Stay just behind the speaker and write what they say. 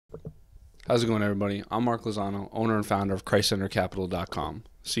How's it going, everybody? I'm Mark Lozano, owner and founder of ChristCenterCapital.com,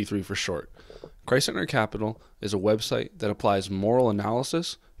 C3 for short. Christ Center Capital is a website that applies moral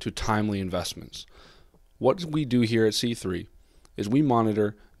analysis to timely investments. What we do here at C3 is we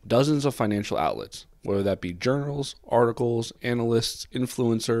monitor dozens of financial outlets, whether that be journals, articles, analysts,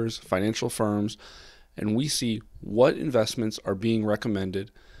 influencers, financial firms, and we see what investments are being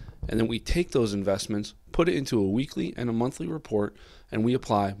recommended, and then we take those investments, put it into a weekly and a monthly report, and we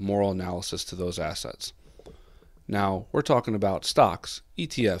apply moral analysis to those assets. Now, we're talking about stocks,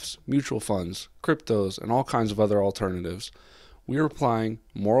 ETFs, mutual funds, cryptos, and all kinds of other alternatives. We are applying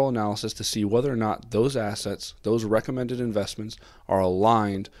moral analysis to see whether or not those assets, those recommended investments, are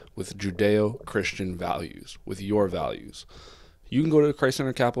aligned with Judeo-Christian values, with your values. You can go to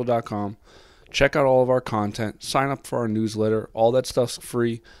ChristCenterCapital.com, check out all of our content, sign up for our newsletter. All that stuff's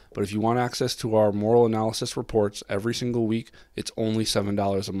free, but if you want access to our moral analysis reports every single week, it's only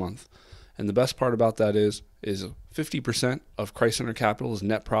 $7 a month. And the best part about that is 50% of Christ Center Capital's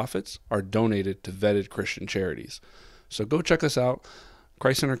net profits are donated to vetted Christian charities. So go check us out,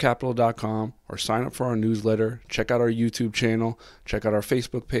 ChristCenterCapital.com, or sign up for our newsletter. Check out our YouTube channel. Check out our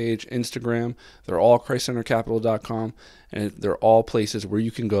Facebook page, Instagram. They're all ChristCenterCapital.com, and they're all places where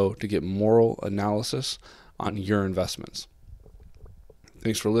you can go to get moral analysis on your investments.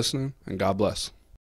 Thanks for listening, and God bless.